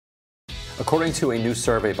According to a new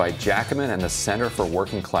survey by Jacobin and the Center for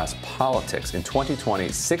Working Class Politics, in 2020,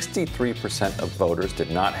 63% of voters did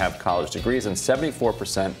not have college degrees and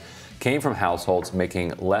 74% came from households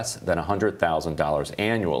making less than $100,000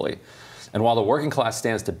 annually. And while the working class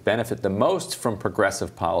stands to benefit the most from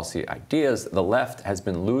progressive policy ideas, the left has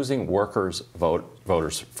been losing working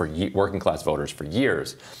class voters for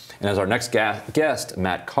years. And as our next guest,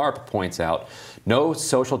 Matt Karp, points out, no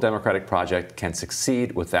social democratic project can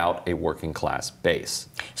succeed without a working class base.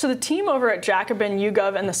 So the team over at Jacobin,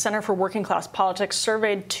 YouGov, and the Center for Working Class Politics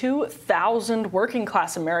surveyed 2,000 working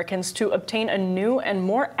class Americans to obtain a new and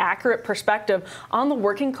more accurate perspective on the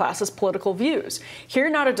working class's political views.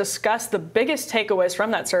 Here now to discuss the biggest takeaways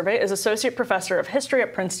from that survey is Associate Professor of History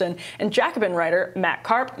at Princeton and Jacobin writer Matt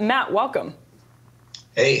Karp. Matt, welcome.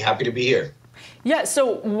 Hey, happy to be here. Yeah,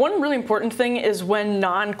 so one really important thing is when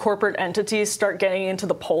non-corporate entities start getting into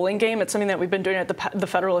the polling game. It's something that we've been doing at the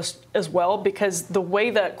Federalist as well, because the way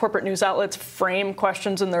that corporate news outlets frame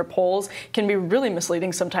questions in their polls can be really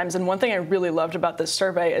misleading sometimes. And one thing I really loved about this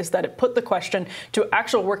survey is that it put the question to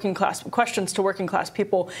actual questions to working class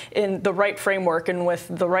people in the right framework and with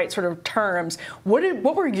the right sort of terms.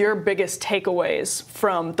 What were your biggest takeaways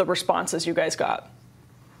from the responses you guys got?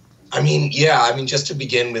 Just to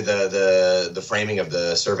begin with the framing of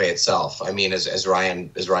the survey itself. As Ryan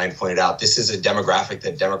pointed out, this is a demographic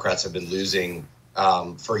that Democrats have been losing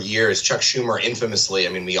for years. Chuck Schumer infamously,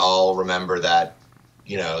 we all remember that,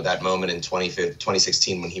 that moment in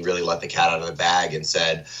 2016 when he really let the cat out of the bag and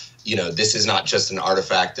said, this is not just an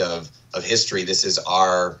artifact of history. This is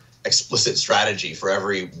our explicit strategy. For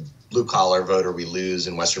every blue-collar voter we lose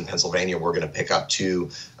in Western Pennsylvania, we're going to pick up two,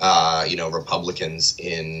 Republicans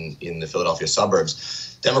in the Philadelphia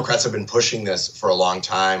suburbs. Democrats have been pushing this for a long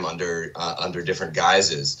time under different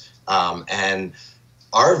guises. And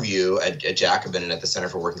our view at Jacobin and at the Center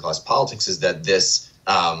for Working Class Politics is that this,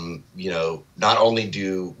 not only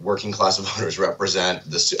do working class voters represent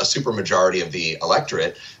a supermajority of the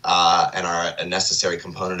electorate and are a necessary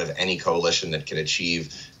component of any coalition that can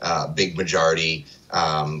achieve big majority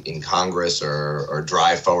in Congress or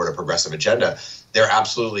drive forward a progressive agenda, they're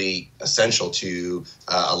absolutely essential to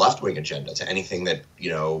a left-wing agenda, to anything that,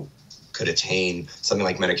 could attain something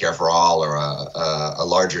like Medicare for all or a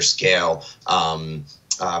larger scale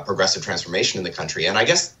progressive transformation in the country. And I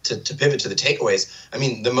guess to pivot to the takeaways,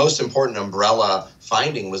 the most important umbrella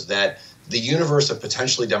finding was that the universe of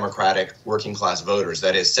potentially democratic working class voters,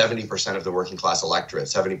 that is 70% of the working class electorate,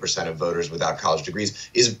 70% of voters without college degrees,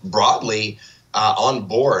 is broadly on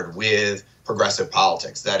board with progressive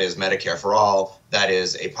politics. That is Medicare for all. That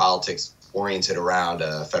is a politics oriented around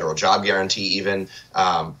a federal job guarantee, even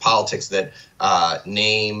politics that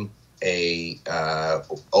name a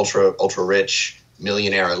ultra rich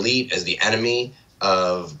millionaire elite as the enemy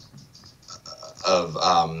of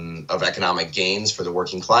economic gains for the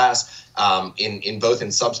working class. In both in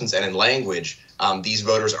substance and in language, these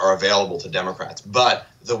voters are available to Democrats. But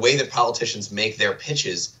the way that politicians make their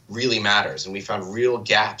pitches really matters. And we found real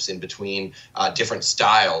gaps in between different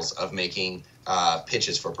styles of making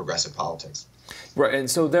pitches for progressive politics. Right, and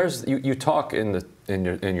so you talk in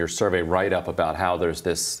your survey write-up about how there's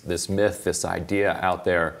this myth, this idea out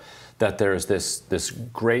there that there's this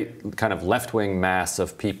great kind of left-wing mass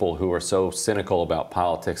of people who are so cynical about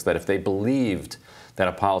politics that if they believed that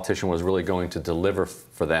a politician was really going to deliver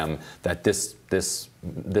for them, that this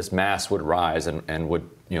mass would rise and would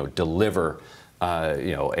deliver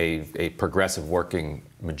a progressive working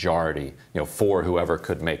majority for whoever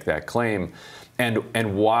could make that claim.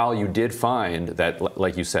 And while you did find that,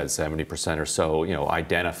 like you said, 70% or so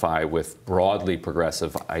identify with broadly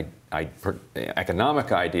progressive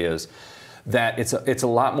economic ideas, that it's a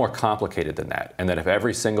lot more complicated than that, and that if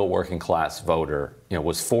every single working class voter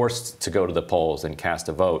was forced to go to the polls and cast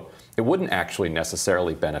a vote, it wouldn't actually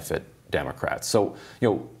necessarily benefit Democrats. So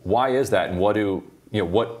why is that, and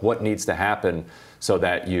what needs to happen so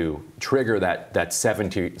that you trigger that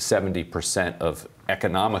 70% of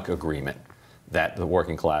economic agreement that the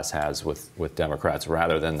working class has with Democrats,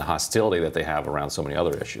 rather than the hostility that they have around so many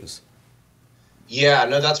other issues? Yeah,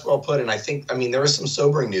 no, that's well put. And I think, there was some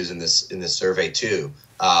sobering news in this survey too.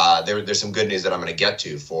 There's some good news that I'm going to get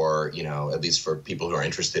to for, at least for people who are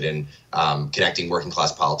interested in connecting working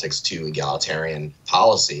class politics to egalitarian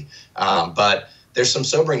policy. But there's some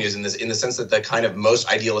sobering news in the sense that the kind of most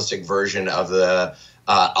idealistic version of the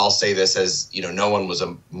I'll say this as, no one was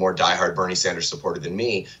a more diehard Bernie Sanders supporter than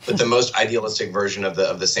me, but the most idealistic version of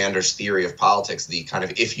the Sanders theory of politics, the kind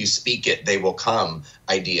of if you speak it, they will come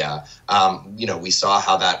idea. We saw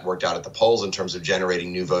how that worked out at the polls in terms of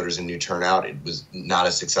generating new voters and new turnout. It was not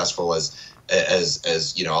as successful as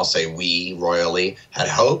I'll say we royally had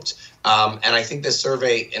hoped. And I think this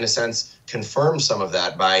survey, in a sense, confirms some of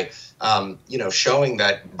that by, showing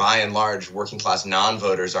that by and large, working class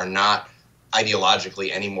non-voters are not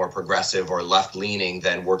ideologically any more progressive or left-leaning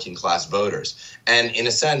than working class voters. And in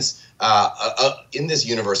a sense, in this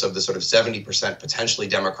universe of the sort of 70% potentially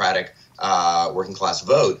Democratic working class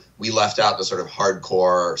vote, we left out the sort of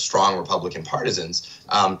hardcore, strong Republican partisans.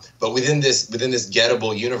 But within this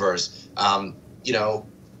gettable universe,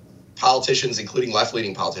 politicians, including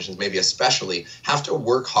left-leaning politicians, maybe especially, have to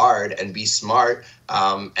work hard and be smart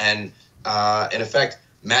and, in effect,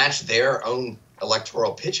 match their own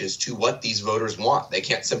electoral pitches to what these voters want. They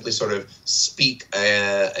can't simply sort of speak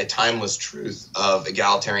a timeless truth of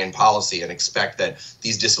egalitarian policy and expect that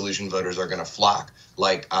these disillusioned voters are going to flock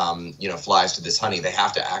like, flies to this honey. They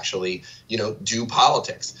have to actually, do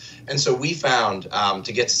politics. And so we found,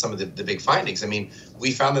 to get to some of the big findings,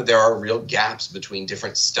 we found that there are real gaps between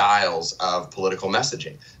different styles of political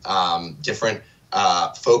messaging, different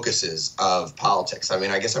focuses of politics.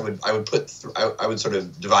 I guess I would sort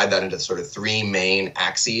of divide that into sort of three main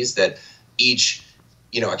axes that each,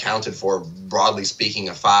 accounted for, broadly speaking,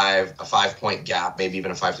 a 5-point gap, maybe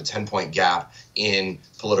even a 5 to 10 point gap in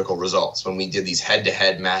political results when we did these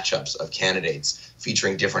head-to-head matchups of candidates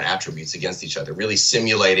featuring different attributes against each other, really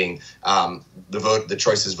simulating the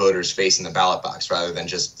choices voters face in the ballot box rather than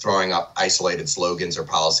just throwing up isolated slogans or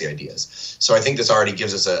policy ideas. So I think this already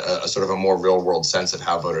gives us a sort of a more real-world sense of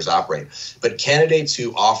how voters operate. But candidates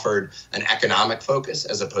who offered an economic focus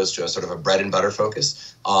as opposed to a sort of a bread-and-butter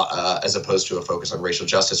focus, as opposed to a focus on racial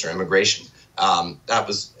justice or immigration, that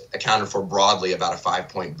was accounted for broadly about a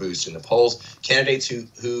 5-point boost in the polls. Candidates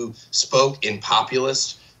who spoke in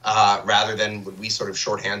populist rather than what we sort of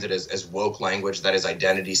shorthanded as woke language, that is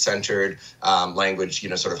identity-centered language,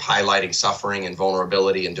 sort of highlighting suffering and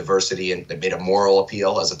vulnerability and diversity, and that made a moral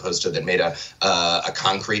appeal as opposed to that made a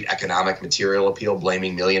concrete economic material appeal,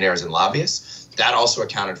 blaming millionaires and lobbyists. That also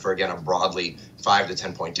accounted for, again, a broadly 5 to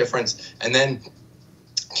 10 point difference. And then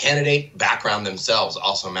candidate background themselves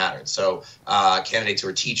also mattered. So candidates who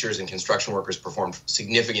were teachers and construction workers performed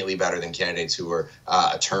significantly better than candidates who were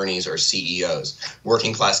attorneys or CEOs.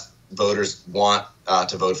 Working class voters want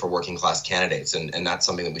to vote for working class candidates, and that's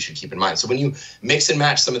something that we should keep in mind. So when you mix and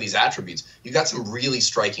match some of these attributes, you got some really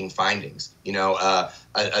striking findings.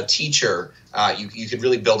 A teacher, you could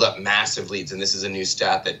really build up massive leads, and this is a new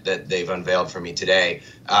stat that they've unveiled for me today.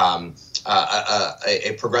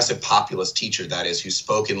 A progressive populist teacher, that is, who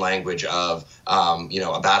spoke in language of,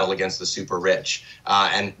 a battle against the super rich,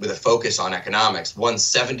 and with a focus on economics, won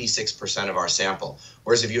 76% of our sample.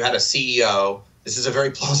 Whereas if you had a CEO, this is a very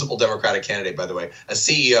plausible Democratic candidate, by the way, a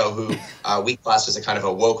CEO who we classed as a kind of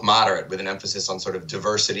a woke moderate with an emphasis on sort of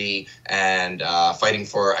diversity and fighting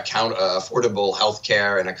for affordable health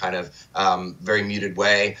care in a kind of very muted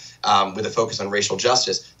way, with a focus on racial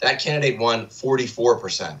justice. That candidate won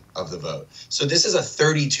 44% of the vote. So this is a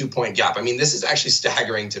 32-point gap. This is actually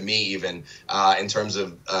staggering to me, even in terms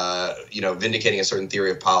of vindicating a certain theory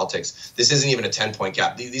of politics. This isn't even a 10-point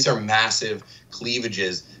gap. These are massive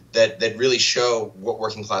cleavages that really show what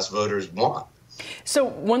working class voters want. So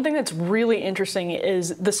one thing that's really interesting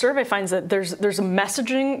is the survey finds that there's a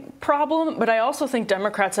messaging problem, but I also think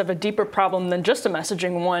Democrats have a deeper problem than just a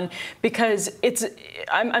messaging one, because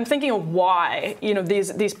I'm thinking of why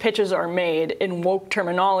these pitches are made in woke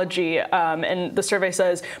terminology, and the survey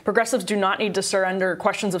says progressives do not need to surrender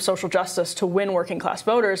questions of social justice to win working class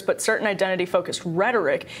voters, but certain identity-focused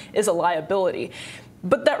rhetoric is a liability.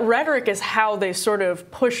 But that rhetoric is how they sort of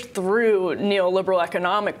push through neoliberal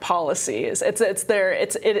economic policies.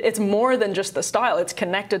 It's more than just the style. It's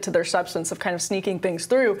connected to their substance of kind of sneaking things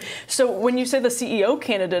through. So when you say the CEO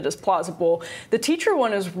candidate is plausible, the teacher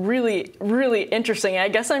one is really, really interesting. I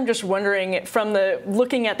guess I'm just wondering, from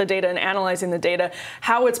looking at the data and analyzing the data,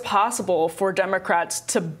 how it's possible for Democrats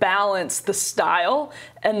to balance the style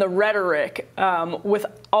and the rhetoric with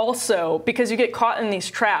also, because you get caught in these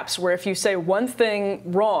traps where if you say one thing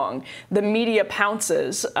wrong, the media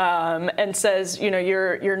pounces and says,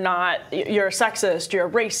 you're a sexist, you're a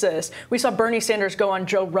racist. We saw Bernie Sanders go on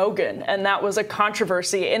Joe Rogan, and that was a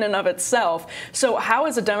controversy in and of itself. So how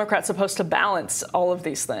is a Democrat supposed to balance all of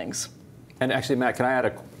these things? And actually, Matt, can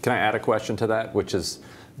I add a question to that, which is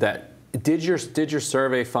that did your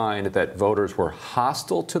survey find that voters were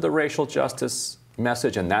hostile to the racial justice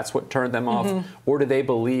message and that's what turned them off? Or do they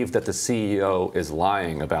believe that the CEO is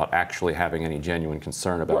lying about actually having any genuine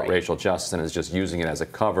concern about racial justice and is just using it as a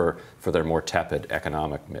cover for their more tepid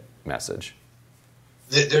economic message?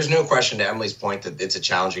 There's no question, to Emily's point, that it's a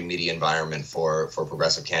challenging media environment for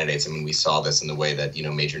progressive candidates. I mean, we saw this in the way that,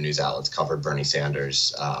 major news outlets covered Bernie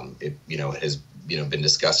Sanders. It has been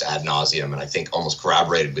discussed ad nauseum, and I think almost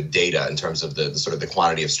corroborated with data in terms of the sort of the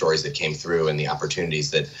quantity of stories that came through and the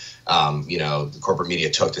opportunities that the corporate media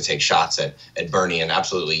took to take shots at Bernie, and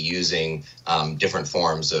absolutely using different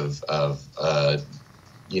forms of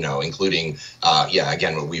including,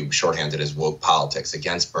 again, what we shorthanded as woke politics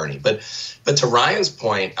against Bernie. But to Ryan's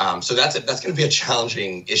point, so that's going to be a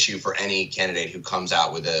challenging issue for any candidate who comes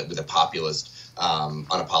out with a populist,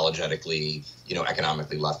 unapologetically,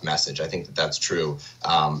 economically left message. I think that that's true.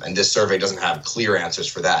 And this survey doesn't have clear answers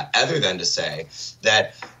for that, other than to say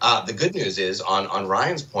that the good news is, on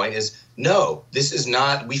Ryan's point, is no, this is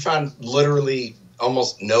not, we found literally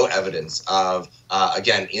almost no evidence of,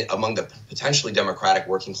 among the potentially Democratic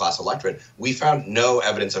working class electorate, we found no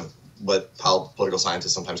evidence of what political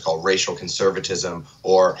scientists sometimes call racial conservatism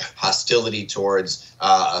or hostility towards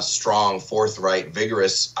a strong, forthright,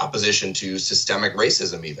 vigorous opposition to systemic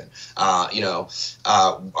racism even.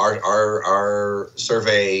 Our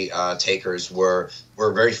survey takers were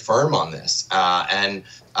very firm on this. And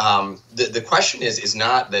the question is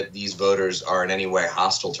not that these voters are in any way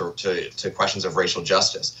hostile to questions of racial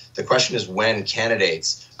justice. The question is when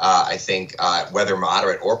candidates, I think, whether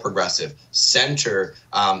moderate or progressive, center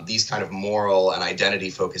these kind of moral and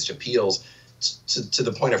identity-focused appeals to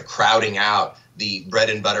the point of crowding out the bread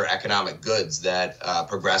and butter economic goods that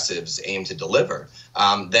progressives aim to deliver,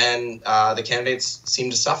 then the candidates seem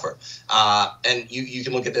to suffer. And you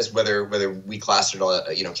can look at this whether we classed it all,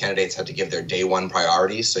 candidates had to give their day one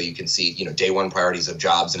priorities. So you can see, day one priorities of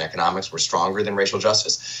jobs and economics were stronger than racial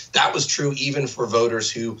justice. That was true even for voters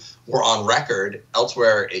who were on record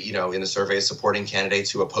elsewhere, in the surveys supporting candidates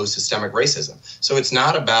who oppose systemic racism. So it's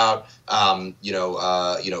not about,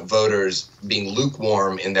 voters being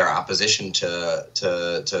lukewarm in their opposition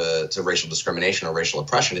to racial discrimination or racial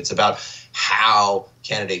oppression. It's about how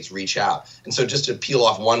candidates reach out. And so just to peel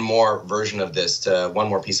off one more version of this, to one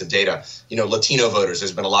more piece of data, Latino voters,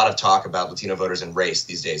 there's been a lot of talk about Latino voters and race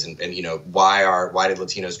these days. And why did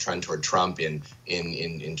Latinos trend toward Trump in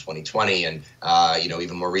 2020? And,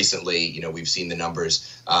 even more recently, we've seen the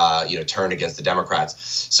numbers, turn against the Democrats.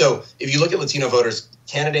 So if you look at Latino voters,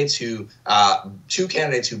 two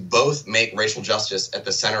candidates who both make racial justice at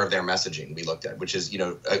the center of their messaging we looked at, which is,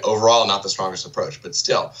 overall not the strongest approach, but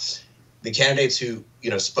still. The candidates who,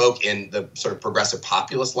 spoke in the sort of progressive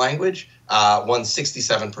populist language won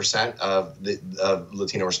 67% of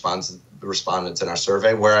Latino respondents in our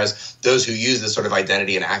survey, whereas those who use this sort of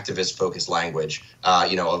identity and activist-focused language,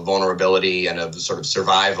 of vulnerability and of sort of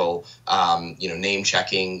survival,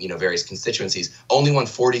 name-checking, various constituencies, only won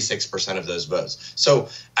 46% of those votes. So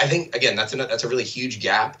I think, again, that's a really huge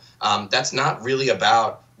gap. That's not really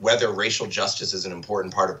about whether racial justice is an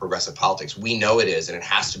important part of progressive politics. We know it is, and it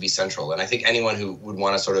has to be central. And I think anyone who would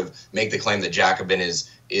want to sort of make the claim that Jacobin is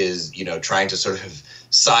trying to sort of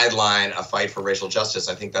sideline a fight for racial justice,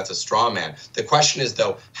 I think that's a straw man. The question is,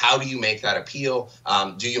 though, how do you make that appeal?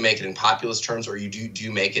 Do you make it in populist terms, or do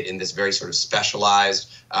you make it in this very sort of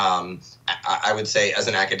specialized, I would say, as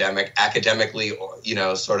an academically,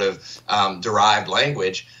 derived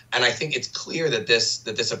language? And I think it's clear that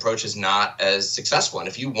this approach is not as successful. And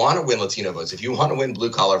if you want to win Latino votes, if you want to win blue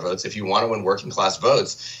collar votes, if you want to win working class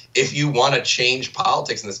votes, if you want to change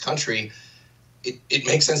politics in this country, it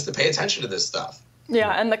makes sense to pay attention to this stuff.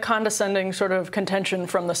 Yeah, and the condescending sort of contention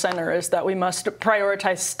from the center is that we must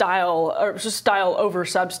prioritize style over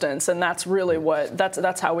substance, and that's really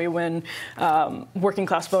that's how we win working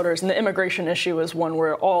class voters. And the immigration issue is one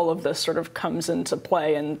where all of this sort of comes into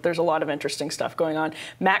play, and there's a lot of interesting stuff going on.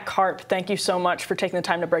 Matt Karp, thank you so much for taking the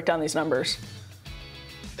time to break down these numbers.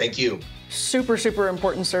 Thank you. Super, super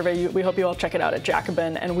important survey. We hope you all check it out at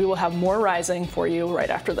Jacobin, and we will have more Rising for you right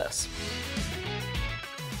after this.